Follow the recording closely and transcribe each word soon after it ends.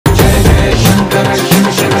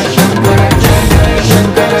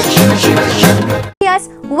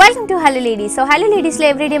Welcome to hello ladies. So hello ladies లో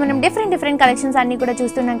everyday మనం different collections అన్ని కూడా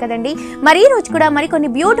చూస్తున్నాం కదండి. మరి ఈ రోజు కూడా మరికొన్ని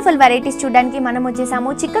బ్యూటిఫుల్ వెరైటీస్ చూడడానికి మనం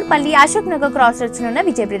వచ్చేసాము చిక్కడపల్లి అశోక్ నగర్ క్రాస్ రోడ్స్ లో ఉన్న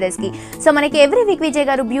విజయ్ బ్రదర్స్ కి. సో మనకి ఎవ్రీ వీక్ విజయ్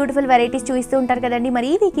గారు బ్యూటిఫుల్ వెరైటీస్ చూపిస్తూ ఉంటారు కదండి. మరి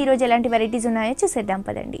ఈ వీక్ ఈ రోజు ఎలాంటి వెరైటీస్ ఉన్నాయో చూసేద్దాం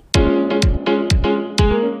పదండి.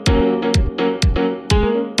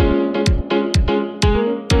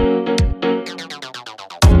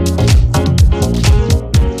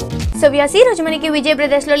 సో వ్యూస్ ఈ రోజు మనకి విజయ్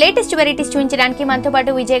బ్రదర్స్ లో లేటెస్ట్ వెరైటీస్ చూపించడానికి మనతో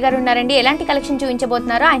పాటు విజయ్ గారు ఉన్నారండి. ఎలాంటి కలెక్షన్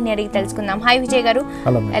చూపించబోతున్నారో ఆయన్ని అడిగి తెలుసుకుందాం. హాయ్ విజయ్ గారు,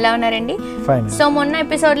 ఎలా ఉన్నారండి? సో మొన్న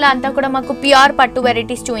ఎపిసోడ్ లో అంతా కూడా మాకు ప్యూర్ పట్టు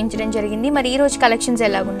వెరైటీస్ చూపించడం జరిగింది. మరి ఈ రోజు కలెక్షన్స్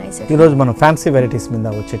ఎలా ఉన్నాయి సార్? ఈ రోజు మనం ఫ్యాన్సీ వెరైటీస్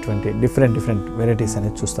మీద వచ్చేటువంటి డిఫరెంట్ వెరైటీస్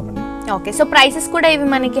అనేది చూస్తామండి. ఓకే, సో ప్రైసెస్ కూడా ఇవి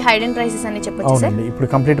మనకి హైడెన్ ప్రైసెస్ అని చెప్పొచ్చు సార్? అవునండి, ఇప్పుడు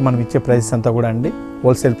కంప్లీట్ మనం ఇచ్చే ప్రైసెస్ అంతా కూడా అండి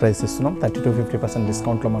హోల్సేల్ ప్రైస్ ఇస్తున్నాం. 30-50%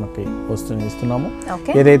 డిస్కౌంట్ లో మనకి ఇస్తున్నాము.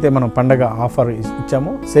 ఏదైతే మనం పండగ ఆఫర్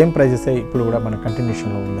ఇచ్చామో సేమ్ ప్రైజెస్ ఇప్పుడు కూడా మన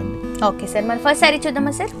కంటిన్యూషన్ లో ఉందండి. ఓకే సార్, మరి ఫస్ట్ సారీ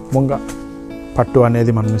చూద్దామా సార్? ముంగా పట్టు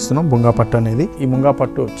అనేది మనం ఇస్తున్నాం. ముంగా పట్టు అనేది, ఈ ముంగా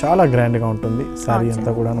పట్టు చాలా గ్రాండ్ గా ఉంటుంది. సారీ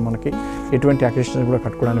అంతా కూడా మనకి ఎటువంటి అకేషన్ కూడా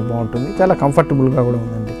కట్టుకోవడానికి బాగుంటుంది. చాలా కంఫర్టబుల్ గా కూడా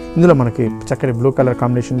ఉందండి. ఇందులో మనకి చక్కటి బ్లూ కలర్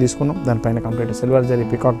కాంబినేషన్ తీసుకున్నాం. దానిపైన కంప్లీట్ సిల్వర్ జరీ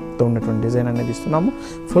పికాక్ తో ఉన్నటువంటి డిజైన్ అనేది ఇస్తున్నాము.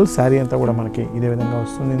 ఫుల్ శారీ అంతా కూడా మనకి ఇదే విధంగా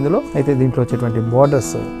వస్తుంది. ఇందులో అయితే దీంట్లో వచ్చేటువంటి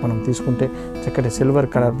బార్డర్స్ మనం తీసుకుంటే చక్కటి సిల్వర్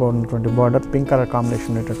కలర్ ఉన్నటువంటి బార్డర్, పింక్ కలర్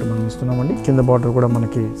కాంబినేషన్ ఉండేటట్టు మనం ఇస్తున్నామండి. కింద బార్డర్ కూడా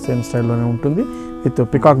మనకి సేమ్ స్టైల్లోనే ఉంటుంది. విత్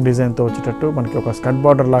పికాక్ డిజైన్ తో వచ్చేటట్టు మనకి ఒక స్కర్ట్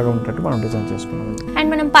బార్డర్ లాగా ఉండేటట్టు మనం డిజైన్ చేసుకున్నాం. అండ్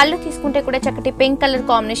మనం పళ్ళు తీసుకుంటే కూడా చక్కటి పింక్ కలర్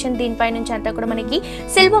కాంబినేషన్, దీనిపై నుంచి అంతా కూడా మనకి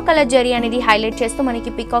సిల్వర్ కలర్ జరీ అనేది హైలైట్ చేస్తూ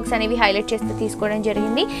మనకి పికాక్స్ అనేవి హైలైట్ చేస్తూ తీసుకోవడం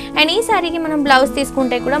జరిగింది. అండ్ ఈ సారీకి మనం బ్లౌజ్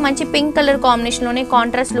తీసుకుంటే కూడా మంచి పింక్ కలర్ కాంబినేషన్ లోనే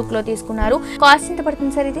కాంట్రాస్ట్ లుక్ లో తీసుకున్నారు. కాస్ట్ ఎంత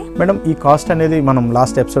పడుతుంది సార్ ఇది? మేడం, ఈ కాస్ట్ అనేది మనం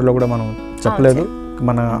లాస్ట్ ఎపిసోడ్ లో కూడా మనం చెప్పలేదు.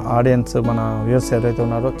 మన ఆడియన్స్, మన వ్యూవర్స్ ఎవరైతే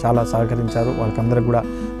ఉన్నారో చాలా సహకరించారు. వాళ్ళకందరికి కూడా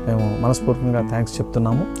మేము మనస్ఫూర్తిగా థ్యాంక్స్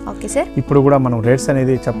చెప్తున్నాము. ఓకే సార్, ఇప్పుడు కూడా మనం రేట్స్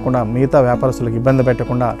అనేది చెప్పకుండా మిగతా వ్యాపారస్తులకు ఇబ్బంది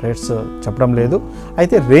పెట్టకుండా రేట్స్ చెప్పడం లేదు.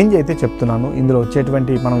 అయితే రేంజ్ అయితే చెప్తున్నాను. ఇందులో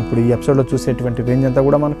వచ్చేటువంటి మనం ఇప్పుడు ఈ ఎపిసోడ్లో చూసేటువంటి రేంజ్ అంతా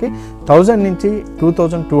కూడా మనకి 1000 నుంచి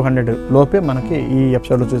 2200 లోపే మనకి ఈ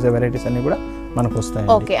ఎపిసోడ్లో చూసే వెరైటీస్ అన్ని కూడా మనకు వస్తాయి.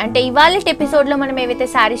 ఓకే, అంటే ఇవాళ ఎపిసోడ్ లో మనం ఏవైతే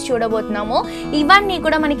సారీస్ చూడబోతున్నామో ఇవన్నీ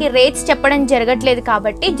కూడా మనకి రేట్స్ చెప్పడం జరగట్లేదు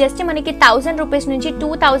కాబట్టి జస్ట్ మనకి 1000 రూపీస్ నుంచి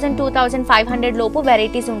 2500 లోపు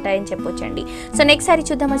వెరైటీస్ ఉంటాయని చెప్పొచ్చండి. సో నెక్స్ట్ సారీ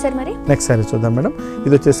చూద్దామా సార్? మరి నెక్స్ట్ సారీ చూద్దాం మేడం.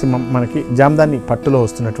 ఇది వచ్చేసి మనకి జామ్దాని పట్టులో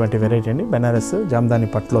వస్తున్నటువంటి వెరైటీ అండి. బెనారస్ జామ్దాని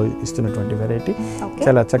పట్టులో ఇస్తున్నటువంటి వెరైటీ.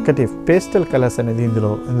 చాలా చక్కటి పేస్టల్ కలర్స్ అనేది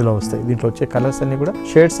ఇందులో వస్తాయి. దీంట్లో వచ్చే కలర్స్ అన్ని కూడా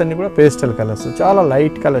షేడ్స్ అన్ని కూడా పేస్టల్ కలర్స్, చాలా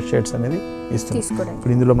లైట్ కలర్ షేడ్స్ అనేది ఇస్తుంది.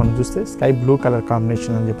 ఇప్పుడు ఇందులో మనం చూస్తే స్కై బ్లూ కలర్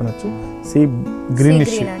కాంబినేషన్ అని చెప్పనొచ్చు, see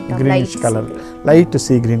greenish colour, light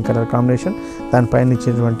sea green colour combination. దానిపైన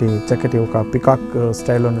ఇచ్చేటువంటి చక్కటి ఒక పికాక్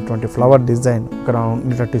స్టైల్లో ఉన్నటువంటి ఫ్లవర్ డిజైన్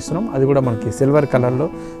ఉండేటట్టు ఇస్తున్నాం. అది కూడా మనకి సిల్వర్ కలర్లో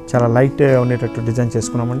చాలా లైట్ ఉండేటట్టు డిజైన్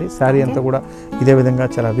చేసుకున్నామండి. శారీ అంతా కూడా ఇదే విధంగా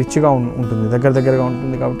చాలా రిచ్గా ఉంటుంది, దగ్గరగా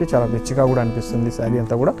ఉంటుంది కాబట్టి చాలా రిచ్గా కూడా అనిపిస్తుంది శారీ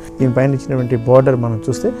అంతా కూడా. దీనిపైన ఇచ్చినటువంటి బార్డర్ మనం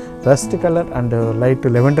చూస్తే rust colour and light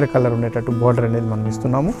lavender colour ఉండేటట్టు బార్డర్ అనేది మనం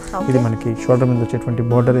ఇస్తున్నాము. ఇది మనకి షోల్డర్ మీద వచ్చేటువంటి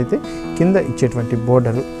బార్డర్ అయితే, కింద ఇచ్చేటువంటి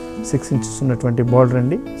బార్డర్ 6 inches ఉన్నటువంటి బార్డర్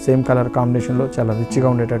అండి. సేమ్ కలర్ కాంబినేషన్లో చాలా రిచ్గా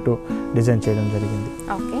ఉండేటట్టు డిజైన్ చేయడం జరిగింది.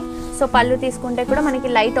 ఓకే, సో పళ్ళు తీసుకుంటే కూడా మనకి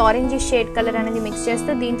లైట్ ఆరెంజ్ షేడ్ కలర్ అనేది మిక్స్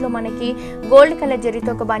చేస్తూ దీంట్లో మనకి గోల్డ్ కలర్ జరీతో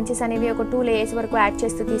ఒక బంచెస్ అనేవి ఒక 2 layers వరకు యాడ్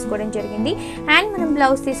చేస్తూ తీసుకోవడం జరిగింది. అండ్ మనం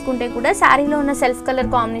బ్లౌజ్ తీసుకుంటే కూడా శారీలో ఉన్న సెల్ఫ్ కలర్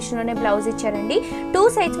కాంబినేషన్లోనే బ్లౌజ్ ఇచ్చారండి. 2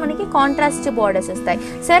 sides మనకి కాంట్రాస్ట్ బార్డర్స్ వస్తాయి.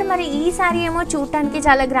 సార్ మరి ఈ శారీ ఏమో చూడటానికి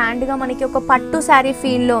చాలా గ్రాండ్గా మనకి ఒక పట్టు శారీ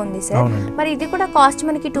ఫీల్లో ఉంది సార్. మరి ఇది కూడా కాస్ట్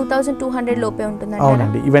మనకి 2200 లోపే ఉంటుంది.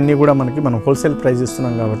 అవునండి, ఇవన్నీ కూడా మనకి మనం హోల్సేల్ ప్రైస్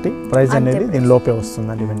ఇస్తున్నాం కాబట్టి ప్రైస్ అనేది దీని లోపే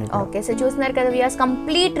వస్తుందండి ఇవన్నీ. ఓకే, సో చూస్తున్నారు కదా వ్యూయర్స్,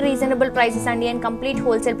 కంప్లీట్ రీజనబుల్ ప్రైసెస్ అండి అండ్ కంప్లీట్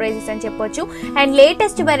హోల్సేల్ ప్రైసెస్ అని చెప్పొచ్చు. అండ్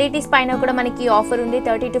లేటెస్ట్ వెరైటీస్ పైన కూడా మనకి ఆఫర్ ఉంది,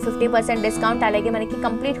 30-50% డిస్కౌంట్. అలాగే మనకి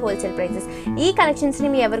కంప్లీట్ హోల్సేల్ ప్రైసెస్. ఈ కలెక్షన్స్ ని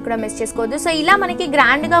మీ ఎవరు కూడా మిస్ చేసుకోవద్దు. సో ఇలా మనకి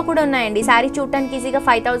గ్రాండ్ గా కూడా ఉన్నాయండి. సారీ చూడటానికి ఈజీగా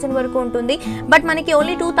 5000 వరకు ఉంటుంది, బట్ మనకి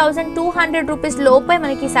ఓన్లీ 2200 రూపీస్ లోపే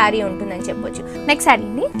మనకి సారీ ఉంటుందని చెప్పొచ్చు. నెక్స్ట్ సారీ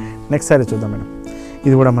అండి, నెక్స్ట్ సారీ చూద్దాం మేడం.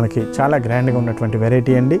 ఇది కూడా మనకి చాలా గ్రాండ్గా ఉన్నటువంటి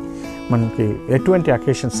వెరైటీ అండి. మనకి ఎటువంటి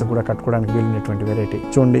అకేషన్స్ కూడా కట్టుకోవడానికి వీలున్నటువంటి వెరైటీ.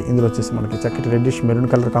 చూడండి, ఇందులో వచ్చేసి మనకి చక్కటి రెడ్డిష్ మెరూన్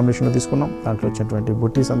కలర్ కాంబినేషన్లో తీసుకున్నాం. దాంట్లో వచ్చేటువంటి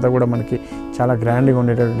బుట్టీస్ అంతా కూడా మనకి చాలా గ్రాండ్గా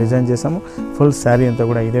ఉండేటట్టు డిజైన్ చేసాము. ఫుల్ శారీ అంతా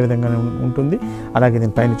కూడా ఇదే విధంగానే ఉంటుంది. అలాగే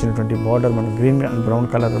దీనిపైన ఇచ్చినటువంటి బార్డర్ మనం green and brown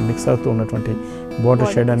colour mix అవుతూ ఉన్నటువంటి బార్డర్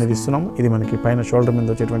షేడ్ అనేది ఇస్తున్నాము. ఇది మనకి పైన షోల్డర్ మీద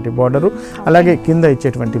వచ్చేటువంటి బార్డరు, అలాగే కింద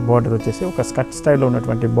ఇచ్చేటువంటి బార్డర్ వచ్చేసి ఒక స్కర్ట్ స్టైల్లో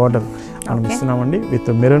ఉన్నటువంటి బార్డర్ మనం ఇస్తున్నామండి.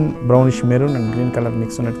 With maroon, brownish maroon and green colour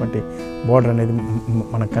mix ఉన్నటువంటి బార్డర్ అనేది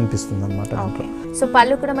మనకు కనిపిస్తుంది. వస్తుందన్నమాట. సో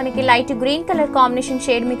పళ్ళు కూడా మనకి light green colour combination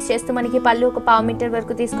shade mix చేస్తూ మనకి పళ్ళు ఒక 1/2 మీటర్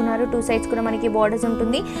వరకు తీసుకున్నారు. 2 సైడ్స్ కూడా మనకి బోర్డర్స్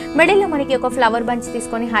ఉంటుంది. మిడిల్ లో మనకి ఒక ఫ్లవర్ బంచ్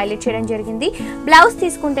తీసుకొని హైలైట్ చేయడం జరిగింది. బ్లౌజ్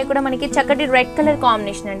తీసుకుంటే కూడా మనకి చక్కటి రెడ్ కలర్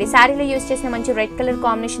కాంబినేషన్ అండి. శారీలో యూస్ చేసిన మంచి రెడ్ కలర్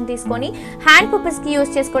కాంబినేషన్ తీసుకొని హ్యాండ్ పర్పస్ కి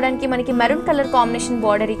యూస్ చేసుకోవడానికి మనకి మెరూన్ కలర్ కాంబినేషన్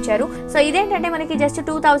బోర్డర్ ఇచ్చారు. సో ఇదేంటంటే మనకి జస్ట్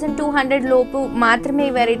 2200 లోపు మాత్రమే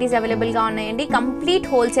వెరైటీస్ అవైలబుల్ గా ఉన్నాయండి. Complete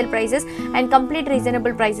wholesale prices and complete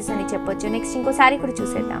reasonable prices అని చెప్పొచ్చు. నెక్స్ట్ ఇంకో శారీ కూడా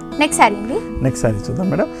చూసేద్దాం. నెక్స్ట్ శారీ అండి, నెక్స్ట్ సారీ చూద్దాం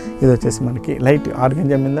మేడం. ఇది వచ్చేసి మనకి లైట్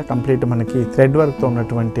ఆర్గంజా మీద కంప్లీట్ మనకి థ్రెడ్ వర్క్తో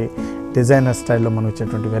ఉన్నటువంటి డిజైనర్ స్టైల్లో మనం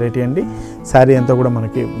ఇచ్చేటువంటి వెరైటీ అండి. శారీ అంతా కూడా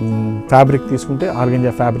మనకి ఫ్యాబ్రిక్ తీసుకుంటే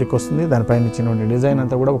ఆర్గంజా ఫ్యాబ్రిక్ వస్తుంది. దానిపైన ఇచ్చినటువంటి డిజైన్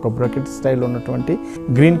అంతా కూడా ఒక బ్రకెట్ స్టైల్లో ఉన్నటువంటి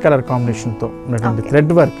గ్రీన్ కలర్ కాంబినేషన్తో ఉన్నటువంటి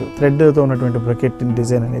థ్రెడ్తో ఉన్నటువంటి బ్రకెట్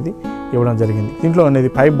డిజైన్ అనేది ఇవ్వడం జరిగింది. దీంట్లో అనేది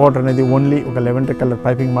పైప్ బార్డర్ అనేది ఓన్లీ ఒక లెవెండర్ కలర్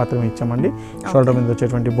పైపింగ్ మాత్రమే ఇచ్చామండి. షోల్డర్ మీద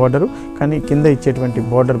వచ్చేటువంటి బార్డర్, కానీ కింద ఇచ్చేటువంటి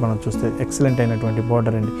బార్డర్ మనం చూస్తే ఎక్సలెంట్ అయినటువంటి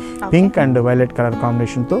బార్డర్ అండి. పింక్ అండ్ వైలెట్ కలర్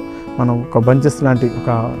కాంబినేషన్తో మనం ఒక బంచెస్ లాంటి ఒక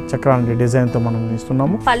చక్రాలంటి డిజైన్తో మనం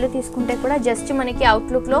ఇస్తున్నాము. పళ్ళు తీసుకుంటే కూడా జస్ట్ మనకి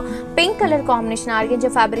అవుట్లుక్ లో pink colour combination organza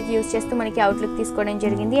fabric use చేస్తూ మనకి అవుట్లుక్ తీసుకోవడం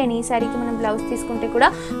జరిగింది. అండ్ ఈ సారీకి మనం బ్లౌజ్ తీసుకుంటే కూడా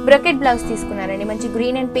బ్రకెట్ బ్లౌజ్ తీసుకున్నారండి. మంచి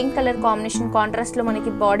green and pink colour combination contrast లో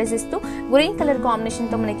మనకి బార్డర్స్ ఇస్తూ గ్రీన్ కలర్ కాంబినేషన్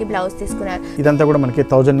తో మనకి బ్లౌజ్ తీసుకున్నారు. ఇదంతా కూడా మనకి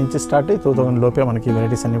 1000 నుంచి స్టార్ట్ అయ్యి 2000 లోపే మనకి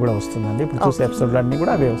వెరైటీస్ అన్ని కూడా వస్తుందండి. ఇప్పుడు చూసే ఎపిసోడ్ అన్ని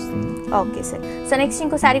కూడా అవే వస్తుంది. Okay sir. సో నెక్స్ట్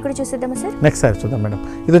ఇంకో సారీ కూడా చూసేద్దామా సార్? నెక్స్ట్ సారీ చూద్దాం మేడం.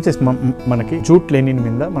 ఇది వచ్చేసి మనకి జూట్ లెనిన్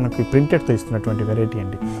మీద మనకి ప్రింటెడ్ తో ఇస్తున్నటువంటి వెరైటీ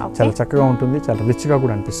అండి. చాలా చక్కగా ఉంటుంది, చాలా రిచ్ గా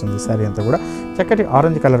కూడా అనిపిస్తుంది. సారీ అంతా కూడా చక్కటి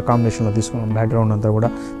ఆరెంజ్ కలర్ కాంబినేషన్ లో తీసుకున్నాం. బ్యాక్గ్రౌండ్ అంతా కూడా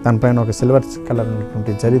దానిపైన ఒక సిల్వర్ కలర్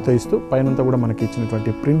ఉన్నటువంటి జరీతో ఇస్తూ పైన అంతా కూడా మనకి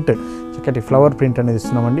ఇచ్చినటువంటి ప్రింట్ చక్కటి ఫ్లవర్ ప్రింట్ అనేది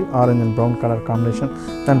ఇస్తున్నామండి. Orange and brown colour combination.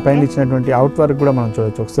 దానిపైన ఇచ్చినటువంటి అవుట్ వర్క్ కూడా మనం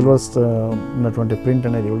చూడొచ్చు. ఒక సిల్వర్ ఉన్నటువంటి ప్రింట్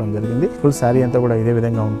అనేది ఇవ్వడం జరిగింది. ఫుల్ శారీ అంతా కూడా ఇదే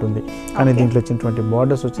విధంగా ఉంటుంది. కానీ దీంట్లో వచ్చినటువంటి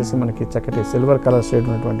బార్డర్స్ వచ్చేసి మనకి చక్కటి సిల్వర్ కలర్ షేడ్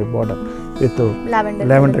ఉన్నటువంటి border with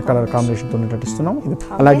lavender colour combination తో ఉన్నట్టు ఇస్తున్నాం.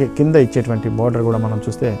 అలాగే కింద ఇచ్చేటువంటి బార్డర్ కూడా మనం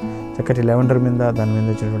చూస్తే చక్కటి లెవెండర్ మీద దాని మీద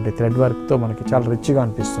ఇచ్చినటువంటి థ్రెడ్ వర్క్ తో మనకి చాలా రిచ్గా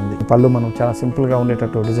అనిపిస్తుంది. పళ్ళు మనం చాలా సింపుల్ గా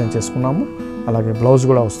ఉండేటట్టు డిజైన్ చేసుకున్నాము. అలాగే బ్లౌజ్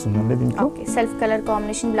కూడా వస్తుందండి. దీంట్లో సెల్ఫ్ కలర్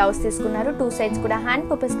కాంబినేషన్ బ్లౌజ్ తీసుకున్నారు. 2 సైడ్స్ కూడా హ్యాండ్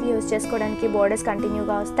పర్పస్ కి యూస్ చేసుకోవడానికి బోర్డర్స్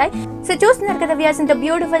కంటిన్యూగా వస్తాయి. సో చూస్తున్నారు కదా వ్యూయర్స్, ఇంత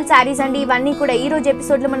బ్యూటిఫుల్ సారీస్ అండి. ఇవన్నీ కూడా ఈ రోజు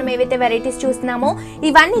ఎపిసోడ్ లో మనం ఏవైతే వెరైటీస్ చూస్తున్నామో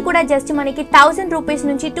ఇవన్నీ కూడా జస్ట్ మనకి 1000 రూపీస్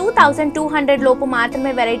నుంచి 2200 లోపు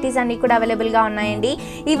మాత్రమే వెరైటీస్ అన్ని కూడా అవైలబుల్ గా ఉన్నాయండి.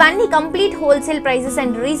 ఇవన్నీ complete wholesale prices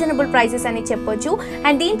and reasonable prices అని చెప్పొచ్చు.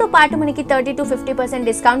 అండ్ దీంతో పాటు మనకి 30 to 50%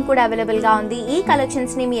 డిస్కౌంట్ కూడా అవైలబుల్ గా ఉంది. ఈ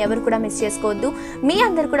కలెక్షన్స్ ని మీ ఎవరు కూడా మిస్ చేసుకోవద్దు. మీ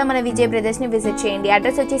అందరు కూడా మన విజయ్ బ్రదర్స్ ని విజిట్ చేయండి.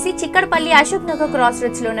 అడ్రస్ వచ్చేసి చిక్కడపల్లి అశోక్ నగర్ క్రాస్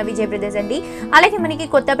రోడ్స్ లో ఉన్న విజయ్ బ్రదర్స్ అండి. అలాగే మనకి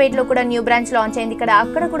కొత్తపేటలో కూడా న్యూ బ్రాంచ్ లాంచ్ అయింది.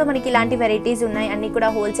 అక్కడ కూడా మనకి ఇలాంటి వెరైటీస్ ఉన్నాయి. అన్ని కూడా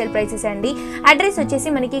హోల్సేల్ ప్రైసెస్ అండి. అడ్రస్ వచ్చేసి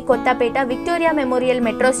మనకి Kothapeta Victoria memorial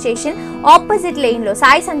metro station opposite lane లో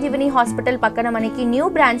సాయి సంజీవని హాస్పిటల్ పక్కన మనకి న్యూ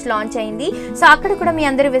బ్రాంచ్ లాంచ్ అయింది. సో అక్కడ కూడా మీ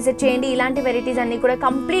అందరూ విజిట్ చేయండి. ఇలాంటి వెరైటీస్ అన్ని కూడా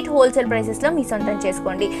కంప్లీట్ హోల్సేల్ ప్రైసెస్ లో మీ సొంతం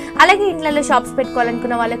చేసుకోండి. అలాగే ఇంట్లో షాప్స్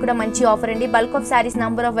పెట్టుకోవాలనుకున్న వాళ్ళకి కూడా మంచి ఆఫర్ అండి. Bulk of saris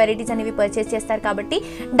number of varieties అనేవి పర్చేస్ చేస్తారు కాబట్టి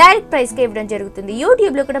డైరెక్ట్ ప్రైస్ కి ఇవ్వడం జరుగుతుంది.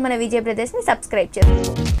 యూట్యూబ్ లో కూడా మన విజయ్ బ్రదర్స్ ని సబ్స్క్రైబ్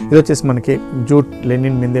చేయండి. ఇది వచ్చేసి మనకి జూట్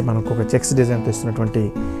లెనిన్ మీదే మనకు ఒక చెక్స్ డిజైన్ ఇస్తున్నటువంటి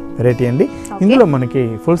వెరైటీ అండి. ఇందులో మనకి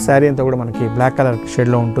ఫుల్ శారీ అంతా కూడా మనకి బ్లాక్ కలర్ షేడ్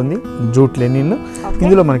లో ఉంటుంది. Jute Lenin.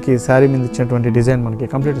 ఇందులో మనకి శారీ మీద ఇచ్చినటువంటి డిజైన్ మనకి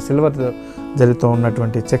కంప్లీట్ సిల్వర్ జరీతో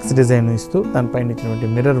ఉన్నటువంటి చెక్స్ డిజైన్ ఇస్తూ దానిపైన ఇచ్చినటువంటి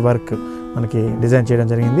మిర్రర్ వర్క్ మనకి డిజైన్ చేయడం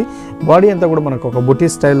జరిగింది. బాడీ అంతా కూడా మనకు ఒక బుటీ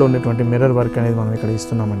స్టైల్లో ఉన్నటువంటి మిర్రర్ వర్క్ అనేది మనం ఇక్కడ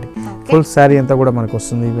ఇస్తున్నామండి. ఫుల్ శారీ అంతా కూడా మనకు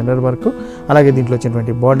వస్తుంది మిర్రర్ వర్క్. అలాగే దీంట్లో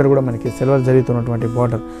వచ్చినటువంటి బార్డర్ కూడా మనకి సిల్వర్ జరీతో ఉన్నటువంటి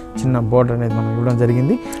బార్డర్, చిన్న బార్డర్ అనేది మనం ఇవ్వడం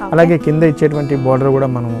జరిగింది. అలాగే కింద ఇచ్చేటువంటి బార్డర్ కూడా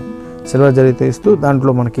మనం సిల్వర్ జరీతో ఇస్తూ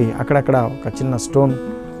దాంట్లో మనకి అక్కడక్కడ ఒక చిన్న స్టోన్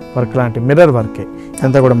వర్క్ లాంటి మిర్రర్ వర్కే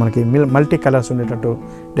అంతా కూడా మనకి మల్టీ కలర్స్ ఉండేటట్టు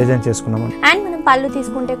డిజైన్ చేసుకున్నాము. అండ్ మనం పళ్ళు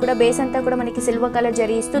తీసుకుంటే కూడా బేస్ అంతా కూడా మనకి సిల్వర్ కలర్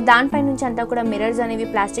జరీ ఇస్తూ దానిపై నుంచి అంతా కూడా మిర్రర్స్ అనేవి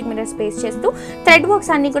ప్లాస్టిక్ మిర్రర్స్ పేస్ట్ చేస్తూ థ్రెడ్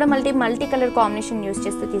వర్క్స్ అన్ని కూడా మల్టీ కలర్ కాంబినేషన్ యూస్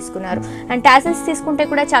చేస్తూ తీసుకున్నారు. అండ్ టాసిల్స్ తీసుకుంటే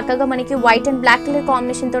కూడా చక్కగా మనకి white and black colour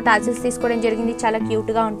combination తో టాసిల్స్ తీసుకోవడం జరిగింది. చాలా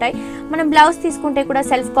క్యూట్ గా ఉంటాయి. మనం బ్లౌజ్ తీసుకుంటే కూడా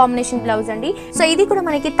సెల్ఫ్ కాంబినేషన్ బ్లౌజ్ అండి. సో ఇది కూడా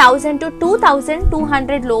మనకి 1000 to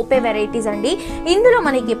 2200 లోపే వెరైటీస్ అండి. ఇందులో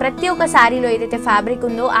మనకి ప్రతి ఒక్క శారీలో ఏదైతే ఫ్యాబ్రిక్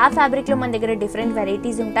ఉందో ఆ ఫ్యాబ్రిక్ లో మన దగ్గర డిఫరెంట్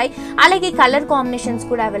వెరైటీస్ ఉంటాయి. అలాగే కలర్ కాంబినేషన్స్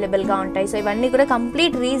కూడా అవైలబుల్ గా ఉంటాయి. సో ఇవన్నీ కూడా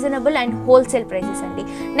complete reasonable and wholesale prices అండి.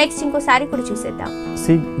 నెక్స్ట్ ఇంకో సారీ కూడా చూసేద్దాం.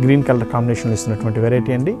 సీ గ్రీన్ కలర్ కాంబినేషన్ ఇస్తున్నటువంటి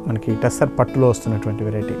వెరైటీ అండి. మనకి టస్సర్ పట్టులో వస్తున్నటువంటి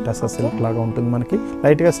వెరైటీ. టస్సర్ సిల్క్ లాగా ఉంటుంది. మనకి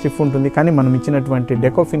లైట్ గా స్టిఫ్ ఉంటుంది. కానీ మనం ఇచ్చినటువంటి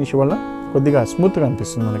డెకో ఫినిష్ వల్ల కొద్దిగా స్మూత్ గా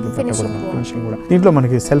అనిపిస్తుంది మనకి ఫినిషింగ్ కూడా. దీంట్లో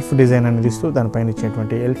మనకి సెల్ఫ్ డిజైన్ అనేది ఇస్తూ దానిపైన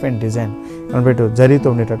ఇచ్చేటువంటి ఎలిఫెంట్ డిజైన్ కనిపెట్టు జరీతో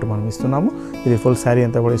ఉండేటట్టు మనం ఇస్తున్నాము. ఇది ఫుల్ శారీ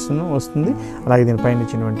అంతా కూడా వస్తుంది. అలాగే దీనిపైన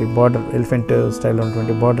ఇచ్చినటువంటి బార్డర్ ఎలిఫెంట్ స్టైల్లో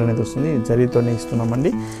ఉన్నటువంటి బార్డర్ అనేది వస్తుంది. జరీతోనే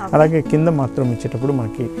ఇస్తున్నామండి. అలాగే కింద మాత్రం మాత్రం ఇచ్చేటప్పుడు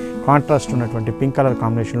మనకి కాంట్రాస్ట్ ఉన్నటువంటి పింక్ కలర్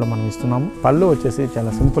కాంబినేషన్లో మనం ఇస్తున్నాము. పళ్ళు వచ్చేసి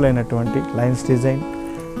చాలా సింపుల్ అయినటువంటి లైన్స్ డిజైన్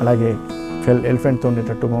అలాగే ఎలిఫెంట్తో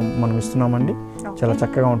ఉండేటట్టు మనం ఇస్తున్నామండి. చాలా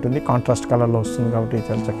చక్కగా ఉంటుంది, కాంట్రాస్ట్ కలర్లో వస్తుంది కాబట్టి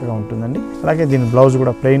చాలా చక్కగా ఉంటుందండి. అలాగే దీని బ్లౌజ్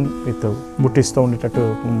కూడా ప్లెయిన్ విత్ బుట్టీస్తో ఉండేటట్టు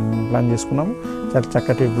ప్లాన్ చేసుకున్నాము. చాలా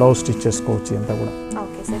చక్కటి బ్లౌజ్ స్టిచ్ చేసుకోవచ్చు అంతా కూడా.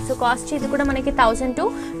 ఓకే సార్, సో కాస్ట్ ఇది కూడా మనకి 1000 to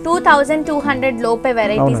 2200 లోపే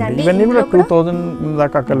వెరైటీస్ అండి. ఇవన్నీ కూడా 2000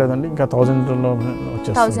 దాకా అక్కర్లేదండి, ఇంకా 1000లో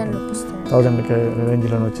వచ్చేస్తుంది, 1000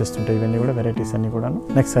 రేంజ్లో వచ్చేస్తుంటాయి ఇవన్నీ కూడా వెరైటీస్ అన్ని కూడా.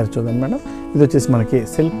 నెక్స్ట్ సారీ చూద్దాం మేడం. ఇది వచ్చేసి మనకి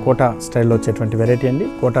సిల్క్ కోటా స్టైల్లో వచ్చేటువంటి వెరైటీ అండి.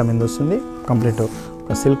 కోటా మీద వస్తుంది, కంప్లీట్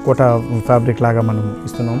ఒక సిల్క్ కోటా ఫ్యాబ్రిక్ లాగా మనం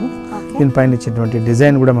ఇస్తున్నాము. దీనిపైన ఇచ్చేటువంటి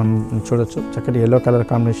డిజైన్ కూడా మనం చూడొచ్చు. చక్కటి ఎల్లో కలర్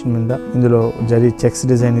కాంబినేషన్ మీద ఇందులో జరీ చెక్స్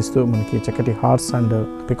డిజైన్ ఇస్తూ మనకి చక్కటి హార్స్ అండ్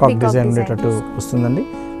పికాక్ డిజైన్ ఉండేటట్టు వస్తుందండి.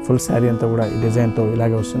 ఫుల్ శారీ అంతా కూడా ఈ డిజైన్తో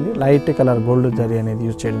ఇలాగే వస్తుంది. లైట్ కలర్ గోల్డ్ జరీ అనేది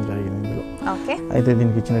యూజ్ చేయడం జరిగింది ఇందులో. అయితే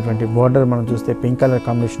దీనికి ఇచ్చినటువంటి బార్డర్ మనం చూస్తే పింక్ కలర్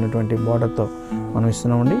కాంబినేషన్ అటువంటి బార్డర్తో మనం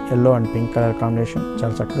ఇస్తున్నామండి. Yellow and pink colour combination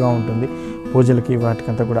చాలా చక్కగా ఉంటుంది. పూజలకి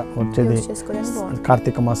వాటికంతా కూడా వచ్చేది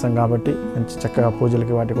కార్తీక మాసం కాబట్టి మంచి చక్కగా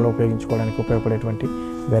పూజలకి వాటి కూడా ఉపయోగించుకోవడానికి ఉపయోగపడేటువంటి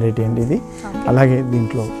వెరైటీ అండి ఇది. అలాగే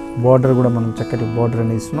దీంట్లో బార్డర్ కూడా మనం చక్కటి బార్డర్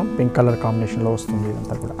అనేది ఇస్తున్నాం, పింక్ కలర్ కాంబినేషన్లో వస్తుంది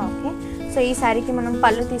ఇదంతా కూడా. సో ఈ శారీకి మనం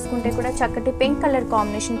పళ్ళు తీసుకుంటే కూడా చక్కటి పింక్ కలర్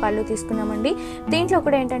కాంబినేషన్ పళ్ళు తీసుకున్నామండి. దీంట్లో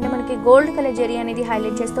కూడా ఏంటంటే మనకి గోల్డ్ కలర్ జరీ అనేది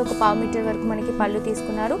హైలైట్ చేస్తూ ఒక 1/2 మీటర్ వరకు మనకి పళ్ళు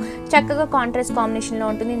తీసుకున్నారు. చక్కగా కాంట్రాస్ట్ కాంబినేషన్లో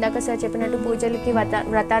ఉంటుంది. ఇందాక సార్ చెప్పినట్టు పూజలకి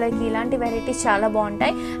వ్రతాలకి ఇలాంటి వెరైటీస్ చాలా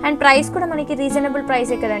బాగుంటాయి. అండ్ ప్రైస్ కూడా మనకి రీజనబుల్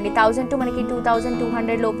ప్రైసే కదండి, 1000 to మనకి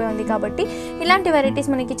 2200 లోపే ఉంది కాబట్టి ఇలాంటి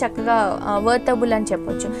వెరైటీస్ మనకి చక్కగా వర్తబుల్ అని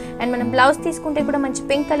చెప్పొచ్చు. అండ్ మనం బ్లౌజ్ తీసుకుంటే కూడా మంచి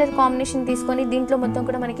పింక్ కలర్ కాంబినేషన్ తీసుకొని దీంట్లో మొత్తం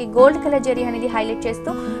కూడా మనకి గోల్డ్ కలర్ జరీ అనేది హైలైట్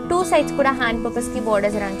చేస్తూ 2 సైడ్స్ కూడా హ్యాండ్ పర్పస్ కి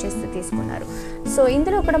బోర్డర్స్ రన్ చేస్తూ తీసుకున్నారు. సో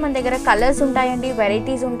ఇందులో కూడా మన దగ్గర కలర్స్ ఉంటాయండి,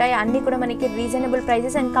 వెరైటీస్ ఉంటాయి, అన్ని కూడా మనకి reasonable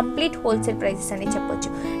prices and complete wholesale prices అని చెప్పొచ్చు.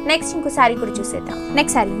 నెక్స్ట్ ఇంకో సారీ కూడా చూసేద్దాం.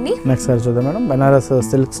 నెక్స్ట్ సారీ అండి, నెక్స్ట్ సారీ చూద్దాం మేడం. బనారస్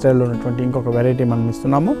సిల్క్ స్టైల్లో ఉన్నటువంటి ఇంకొక వెరైటీ మనం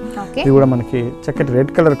ఇస్తున్నాము. ఇది కూడా మనకి చక్కటి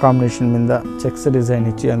రెడ్ కలర్ కాంబినేషన్ మీద చెక్స్ డిజైన్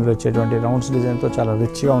ఇచ్చి అందులో వచ్చేటువంటి రౌండ్స్ డిజైన్తో చాలా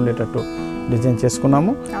రిచ్గా ఉండేటట్టు డిజైన్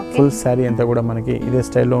చేసుకున్నాము. ఫుల్ శారీ అంతా కూడా మనకి ఇదే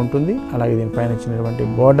స్టైల్లో ఉంటుంది. అలాగే దీనిపైన ఇచ్చినటువంటి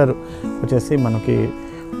బార్డర్ వచ్చేసి మనకి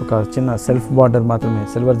ఒక చిన్న సెల్ఫ్ బార్డర్ మాత్రమే,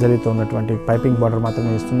 సిల్వర్ జరీతో ఉన్నటువంటి పైపింగ్ బార్డర్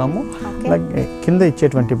మాత్రమే ఇస్తున్నాము. అలాగే కింద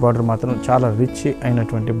ఇచ్చేటువంటి బార్డర్ మాత్రం చాలా రిచ్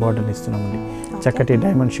అయినటువంటి బార్డర్ని ఇస్తున్నామండి. చక్కటి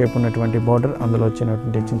డైమండ్ షేప్ ఉన్నటువంటి బార్డర్, అందులో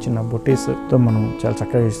వచ్చినటువంటి చిన్న చిన్న బుటీస్తో మనం చాలా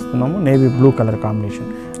చక్కగా ఇస్తున్నాము. Navy blue colour combination,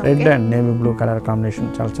 red and navy blue colour combination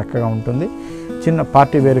చాలా చక్కగా ఉంటుంది. చిన్న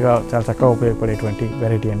పార్టీ వేర్గా చాలా చక్కగా ఉపయోగపడేటువంటి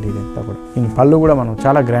వెరైటీ అండి ఇదంతా కూడా. ఈ పళ్ళు కూడా మనం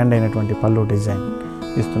చాలా గ్రాండ్ అయినటువంటి పళ్ళు డిజైన్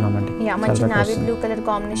ఇస్తున్నామండి. మంచి నావీ బ్లూ కలర్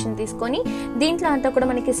కాంబినేషన్ తీసుకొని దీంట్లో అంతా కూడా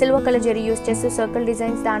మనకి సిల్వర్ కలర్ జరీ యూస్ చేస్తూ సర్కిల్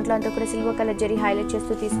డిజైన్స్, దాంట్లో అంతా కూడా సిల్వర్ కలర్ జరీ హైలైట్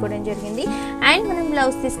చేస్తూ తీసుకోవడం జరిగింది. అండ్ మనం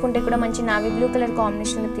బ్లౌజ్ తీసుకుంటే కూడా మంచి నావీ బ్లూ కలర్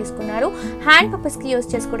కాంబినేషన్ తీసుకున్నారు. హ్యాండ్ పర్పస్ కి యూస్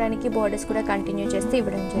చేసుకోవడానికి బోర్డర్స్ కూడా కంటిన్యూ చేస్తూ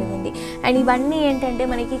ఇవ్వడం జరిగింది. అండ్ ఇవన్నీ ఏంటంటే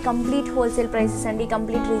మనకి కంప్లీట్ హోల్సేల్ ప్రైసెస్ అండి,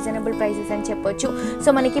 కంప్లీట్ రీజనబుల్ ప్రైసెస్ అని చెప్పొచ్చు.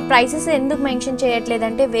 సో మనకి ప్రైసెస్ ఎందుకు మెన్షన్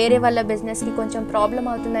చేయట్లేదంటే వేరే వాళ్ళ బిజినెస్ కి కొంచెం ప్రాబ్లం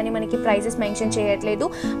అవుతుందని మనకి ప్రైసెస్ మెన్షన్ చేయట్లేదు.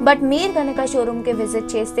 బట్ మీరు కనుక షోరూమ్ కి విజిట్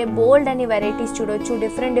చేస్తే బోల్డ్ అని వెరైటీస్ చూడొచ్చు,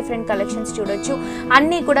 డిఫరెంట్ కలెక్షన్స్ చూడొచ్చు.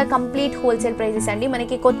 అన్నీ కూడా కంప్లీట్ హోల్సేల్ ప్రైసెస్ అండి.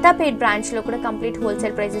 మనకి కొత్తపేట్ బ్రాంచ్లో కూడా కంప్లీట్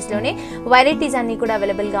హోల్సేల్ ప్రైసెస్లోనే వెరైటీస్ అన్నీ కూడా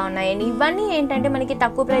అవైలబుల్గా ఉన్నాయండి. ఇవన్నీ ఏంటంటే మనకి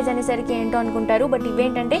తక్కువ ప్రైస్ అనేసరికి ఏంటో అనుకుంటారు, బట్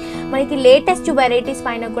ఇవేంటంటే మనకి లేటెస్ట్ వెరైటీస్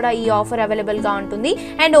పైన కూడా ఈ ఆఫర్ అవైలబుల్గా ఉంటుంది.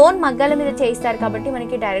 అండ్ ఓన్ మగ్గాల మీద చేయిస్తారు కాబట్టి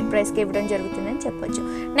మనకి డైరెక్ట్ ప్రైస్కి ఇవ్వడం జరుగుతుందని చెప్పొచ్చు.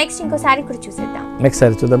 నెక్స్ట్ ఇంకో సారీ కూడా చూసేద్దాం. నెక్స్ట్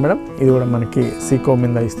సారీ చూద్దాం మేడం. ఇది కూడా మనకి సీకో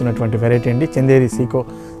మీద ఇస్తున్నటువంటి వెరైటీ అండి. చందేరి సీకో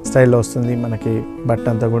స్టైల్లో వస్తుంది మనకి బట్ట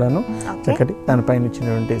అంతా కూడాను. చక్కటి దానిపైన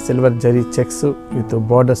ఇచ్చినటువంటి సిల్వర్ జరీ చెక్స్ విత్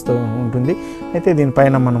బార్డర్స్తో ఉంటుంది. అయితే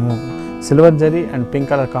దీనిపైన మనము silver zari and pink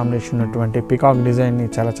colour combination ఉన్నటువంటి పికాక్ డిజైన్ని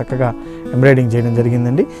చాలా చక్కగా ఎంబ్రాయిడింగ్ చేయడం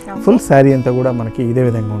జరిగిందండి. ఫుల్ శారీ అంతా కూడా మనకి ఇదే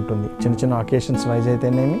విధంగా ఉంటుంది. చిన్న చిన్న అకేషన్స్ వైజ్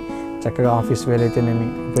అయితేనేమి, చక్కగా ఆఫీస్ వేర్ అయితేనేమి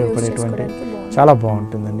ఉపయోగపడేటువంటి చాలా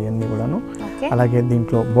బాగుంటుందండి అన్నీ కూడాను. అలాగే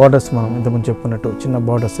దీంట్లో బార్డర్స్ మనం ఇంతకుముందు చెప్పుకున్నట్టు చిన్న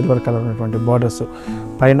బార్డర్ సిల్వర్ కలర్ ఉన్నటువంటి బార్డర్స్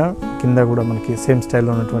పైన కింద కూడా మనకి సేమ్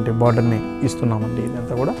స్టైల్లో ఉన్నటువంటి బార్డర్ని ఇస్తున్నామండి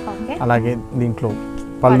ఇదంతా కూడా. అలాగే దీంట్లో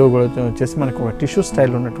పళ్ళు కూడా వచ్చేసి మనకు ఒక టిష్యూ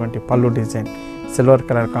స్టైల్ ఉన్నటువంటి పళ్ళు డిజైన్ సిల్వర్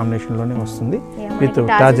కలర్ కాంబినేషన్ లోనే వస్తుంది విత్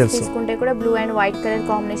టాజల్స్ తీసుకుంటే కూడా blue and white colour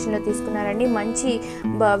combination లో తీసుకున్నారండి. మంచి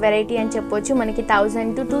వెరైటీ అని చెప్పొచ్చు. మనకి 1000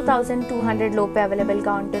 to 2200 లోపే అవైలబుల్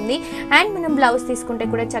గా ఉంటుంది. అండ్ మనం బ్లౌజ్ తీసుకుంటే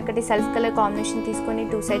కూడా చక్కటి సెల్ఫ్ కలర్ కాంబినేషన్ తీసుకొని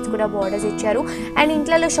 2 sides కూడా బోర్డర్స్ ఇచ్చారు. అండ్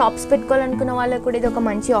ఇంట్లో షాప్స్ పెట్టుకోవాలనుకున్న వాళ్ళకి కూడా ఇది ఒక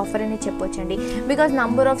మంచి ఆఫర్ అని చెప్పొచ్చండి. బికాజ్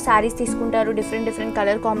నంబర్ ఆఫ్ సారీస్ తీసుకుంటారు, డిఫరెంట్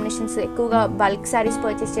కలర్ కాంబినేషన్స్ ఎక్కువగా బల్క్ సారీస్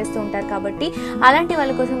పర్చేస్ చేస్తూ ఉంటారు కాబట్టి అలాంటి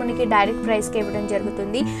వాళ్ళ కోసం మనకి డైరెక్ట్ ప్రైస్కి ఇవ్వడం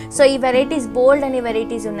జరుగుతుంది. సో ఈ వెరైటీస్ బోల్డ్ గోల్డ్ అనే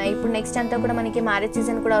వెరైటీస్ ఉన్నాయి. ఇప్పుడు నెక్స్ట్ అంతా కూడా మనకి మ్యారేజ్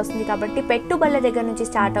సీజన్ కూడా వస్తుంది కాబట్టి పెట్టుబడుల దగ్గర నుంచి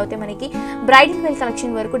స్టార్ట్ అవుతే మనకి బ్రైడల్ వేర్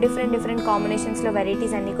కలెక్షన్ వరకు డిఫరెంట్ కాంబినేషన్స్ లో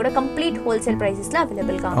వెరైటీస్ అన్ని కూడా కంప్లీట్ హోల్సేల్ ప్రైసెస్ లో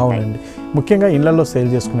అవైలబుల్ గా ఉంటాయి. అవునండి, ముఖ్యంగా ఇళ్లలో సేల్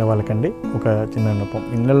చేసుకునే వాళ్ళకండి ఒక చిన్న విన్నపం,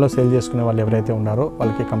 ఇళ్లలో సేల్ చేసుకునే వాళ్ళు ఎవరైతే ఉన్నారో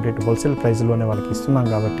వాళ్ళకి కంప్లీట్ హోల్సేల్ ప్రైస్లోనే వాళ్ళకి ఇస్తున్నాం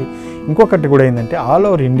కాబట్టి ఇంకొకటి కూడా ఏంటంటే ఆల్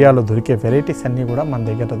ఓవర్ ఇండియాలో దొరికే వెరైటీస్ అన్నీ కూడా మన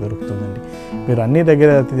దగ్గర దొరుకుతుందండి. మీరు అన్ని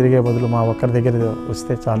దగ్గర తిరిగే బదులు మా ఒక్కరి దగ్గర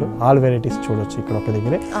వస్తే చాలు, ఆల్ వెరైటీస్ చూడొచ్చు ఇక్కడ ఒక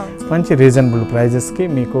దగ్గరే మంచి రీజనబుల్ ప్రైజెస్కి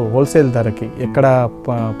మీకు హోల్సేల్ ధరకి ఎక్కడ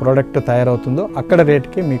ప్రోడక్ట్ తయారవుతుందో అక్కడ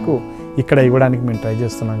రేట్కి మీకు ఇక్కడ ఇవ్వడానికి మేము ట్రై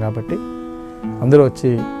చేస్తున్నాం కాబట్టి అందరూ వచ్చి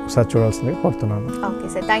ఒకసారి చూడాల్సిందిగా కోరుతున్నాను. Okay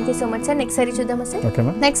sir, thank you so much sir. Next sorry చూద్దామా sir? Okay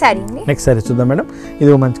ma'am, next sorry చూద్దాం మేడం. ఇది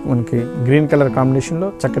మనకి గ్రీన్ కలర్ కాంబినేషన్లో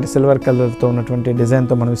చక్కటి సిల్వర్ కలర్తో ఉన్నటువంటి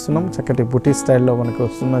డిజైన్తో మనం ఇస్తున్నాం. చక్కటి బుటీ స్టైల్లో మనకు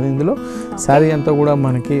వస్తున్నది. ఇందులో శారీ అంతా కూడా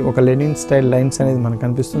మనకి ఒక లెనిన్ స్టైల్ లైన్స్ అనేది మనకు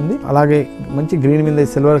కనిపిస్తుంది. అలాగే మంచి గ్రీన్ మీద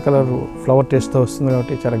సిల్వర్ కలర్ ఫ్లవర్ టేస్ట్తో వస్తుంది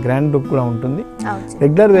కాబట్టి చాలా గ్రాండ్ లుక్ కూడా ఉంటుంది.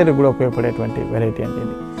 రెగ్యులర్ వేర్ కూడా ఉపయోగపడేటువంటి వెరైటీ అంటే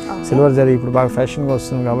ఇది. సిల్వర్ జరీ ఇప్పుడు బాగా ఫ్యాషన్గా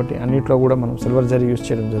వస్తుంది కాబట్టి అన్నింటిలో కూడా మనం సిల్వర్ జరీ యూజ్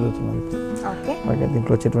చేయడం జరుగుతుంది. అలాగే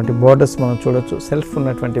దీంట్లో వచ్చేటువంటి బార్డర్స్ మనం చూడొచ్చు. సెల్ఫ్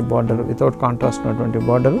ఉన్నటువంటి బార్డర్, వితౌట్ కాంట్రాస్ట్ ఉన్నటువంటి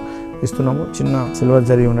బార్డర్ ఇస్తున్నాము. చిన్న సిల్వర్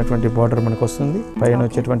జరీ ఉన్నటువంటి బార్డర్ మనకు వస్తుంది. పైన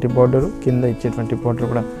వచ్చేటువంటి బార్డర్, కింద ఇచ్చేటువంటి బార్డర్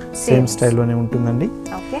కూడా సేమ్ స్టైల్లోనే ఉంటుందండి.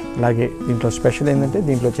 అలాగే దీంట్లో స్పెషల్ ఏంటంటే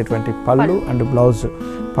దీంట్లో వచ్చేటువంటి పళ్ళు అండ్ బ్లౌజ్,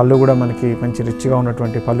 పళ్ళు కూడా మనకి మంచి రిచ్గా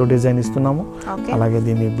ఉన్నటువంటి పళ్ళు డిజైన్ ఇస్తున్నాము. అలాగే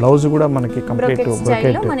దీని బ్లౌజ్ కూడా మనకి కంప్లీట్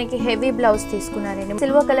మనకి హెవీ బ్లౌజ్ తీసుకున్నారండి.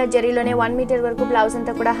 సిల్వర్ కలర్ జరీలోనే 1 మీటర్ వరకు బ్లౌజ్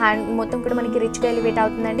అంతా కూడా హ్యాండ్ మొత్తం కూడా మనకి రిచ్గా ఎలివేట్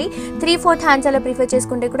అవుతుందండి. 3/4 హ్యాండ్స్ అలా ప్రిఫర్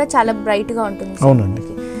చేసుకుంటే కూడా చాలా బ్రైట్ గా ఉంటుంది. అవునండి.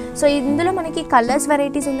 సో ఇందులో మనకి కలర్స్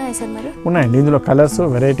వెరైటీస్ ఉన్నాయా సార్? మరి ఉన్నాయండి, ఇందులో కలర్స్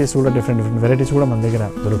వెరైటీస్ కూడా డిఫరెంట్ వెరైటీస్ కూడా మన దగ్గర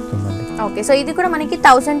దొరుకుతుందండి. ఓకే, సో ఇది కూడా మనకి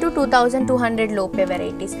 1000 to 2200 లోపే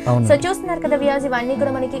వెరైటీస్. సో చూస్తున్నారు కదా వ్యూయర్స్, ఇవన్నీ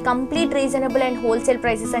కూడా మనకి complete reasonable and wholesale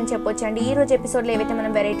prices అని చెప్పొచ్చు అండి. ఈ రోజు ఎపిసోడ్ లో ఏవైతే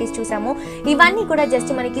మనం వెరైటీస్ చూసామో ఇవన్నీ కూడా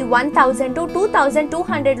జస్ట్ మనకి 1000 to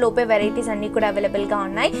 2200 లోపే వెరైటీస్ అన్ని కూడా అవైలబుల్ గా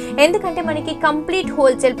ఉన్నాయి. ఎందుకంటే మనకి కంప్లీట్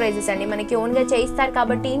హోల్సేల్ ప్రైసెస్ అండి, మనకి ఓన్ గా చేయిస్తారు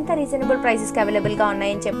కాబట్టి ఇంత రీజనబుల్ ప్రైసెస్ కి అవైలబుల్ గా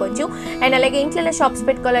ఉన్నాయని చెప్పొచ్చు. అండ్ అలాగే ఇంట్లో షాప్స్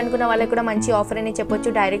పెట్టుకోవాలనుకున్న వాళ్ళకి కూడా మంచి ఆఫర్ అని చెప్పొచ్చు,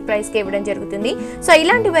 డైరెక్ట్ ప్రైస్ కి ఇవ్వడం జరుగుతుంది. సో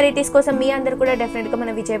ఇలాంటి వెరైటీస్ కోసం మీ అందరూ కూడా డెఫినెట్ గా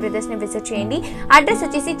మన విజయ్ బ్రదర్స్ ని విజిట్ చేయండి. అడ్రస్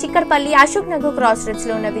వచ్చేసి చిక్కర్పల్లి అశోక్ నగర్ క్రాస్ రోడ్స్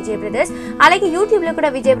లో ఉన్న విజయ్ బ్రదర్స్. అలాగే యూట్యూబ్ లో కూడా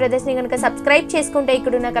విజయ్ బ్రదర్స్ ని కనుక సబ్స్క్రైబ్ చేసుకుంటే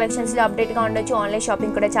ఇక్కడ ఉన్న కలెక్షన్స్ లో అప్డేట్ గా ఉండొచ్చు. ఆన్లైన్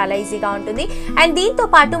షాపింగ్ కూడా చాలా ఈజీగా ఉంటుంది. అండ్ దీంతో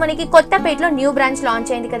పాటు మనకి కొత్తపేటలో న్యూ బ్రాంచ్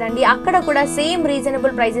లాంచ్ అయింది కదండి, అక్కడ కూడా సేమ్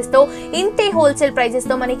రీజనబుల్ ప్రైజెస్ తో ఇంతే హోల్సేల్ ప్రైజెస్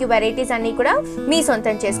తో మనకి వెరైటీస్ అన్ని కూడా మీ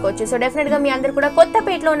సొంతం చేసుకోవచ్చు. సో డెఫినెట్ గా మీ అందరూ కూడా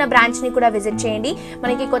కొత్తపేటలో ఉన్న బ్రాంచ్ ని కూడా విజిట్ చేయండి.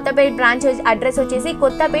 మనకి కొత్తపేట బ్రాంచ్ అడ్రస్ వచ్చేసి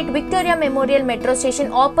Kothapeta Victoria memorial metro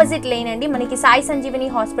station opposite lane అండి. మనకి సాయి సంజీవని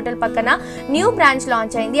హాస్పిటల్ పక్కన న్యూ బ్రాంచ్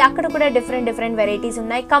లాంచ్ అయింది. అక్కడ కూడా డిఫరెంట్ వెరైటీస్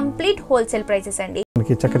ఉన్నాయి, కంప్లీట్ హోల్సేల్ ప్రైసెస్ అండి.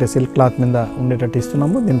 మనకి చక్కటి సిల్క్ క్లాత్ మీద ఉండేటట్టు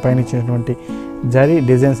ఇస్తున్నాము. దీనిపైన ఇచ్చినటువంటి జరీ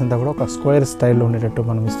డిజైన్స్ అంతా కూడా ఒక స్క్వేర్ స్టైల్లో ఉండేటట్టు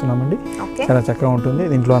మనం ఇస్తున్నామండి. చాలా చక్కగా ఉంటుంది.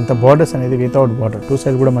 దీంట్లో అంత బార్డర్స్ అనేది వితౌట్ బార్డర్, 2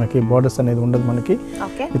 సైడ్ కూడా మనకి బార్డర్స్ అనేది ఉండదు, మనకి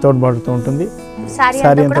వితౌట్ బార్డర్ తో ఉంటుంది. సారీ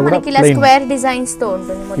అంతా కూడా ఇలా స్క్వేర్ డిజైన్స్ తో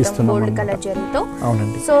ఉంటుంది మొత్తం గోల్డ్ కలర్ జరీతో.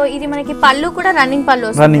 అవునండి. సో ఇది మనకి పళ్ళు కూడా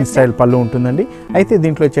రన్నింగ్ స్టైల్ పళ్ళు ఉంటుందండి. అయితే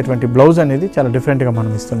దీంట్లో వచ్చేటువంటి బ్లౌజ్ అనేది చాలా డిఫరెంట్ గా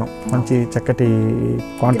మనం ఇస్తున్నాం. మంచి చక్కటి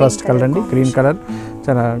కాంట్రాస్ట్ కలర్ అండి, గ్రీన్ కలర్.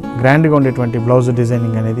 చాలా గ్రాండ్ గా ఉండేటువంటి బ్లౌజ్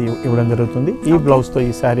డిజైనింగ్ అనేది ఇవ్వడం జరుగుతుంది. ఈ బ్లౌజ్ తో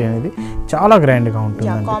ఈ సారీ అనేది చాలా గ్రాండ్ గా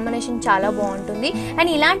ఉంటుంది, కాంబినేషన్ చాలా బాగుంటుంది. అండ్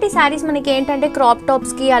ఇలాంటి సారీస్ మనకి ఏంటంటే క్రాప్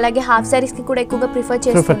టాప్స్ కి అలాగే హాఫ్ సారీస్ కి కూడా ఎక్కువగా ప్రిఫర్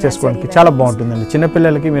చేసుకోవడానికి చాలా బాగుంటుందండి.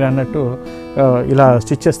 చిన్నపిల్లలకి మీరు అన్నట్టు ఇలా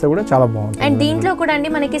స్టిచ్ చేస్తే కూడా చాలా బాగుంటుంది. అండ్ దీంట్లో కూడా అండి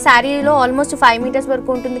మనకి సారీలో ఆల్మోస్ట్ 5 మీటర్స్ వరకు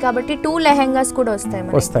ఉంటుంది కాబట్టి 2 లెహెంగాస్ కూడా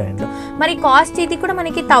వస్తాయండి. మరి కాస్ట్ ఇది కూడా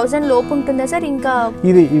మనకి 1000 లోపు ఉంటుందా సార్? ఇంకా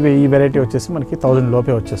ఈ వెరైటీ వచ్చేసి మనకి 1000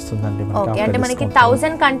 లోపే వచ్చేస్తుందండి. అంటే మనకి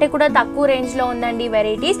 1000 కంటే కూడా తక్కువ రేంజ్ లో ఉందండి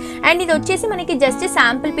వెరైటీస్. అండ్ ఇది వచ్చేసి మనకి జస్ట్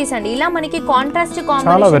శాంపుల్ పీస్ అండి. ఇలా మనకి కాంట్రాస్ట్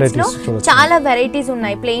కాంబినేషన్స్ లో చాలా వెరైటీస్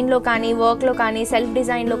ఉన్నాయి. ప్లెయిన్ లో కానీ, వర్క్ లో కానీ, సెల్ఫ్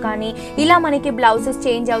డిజైన్ లో కానీ, ఇలా మనకి బ్లౌజెస్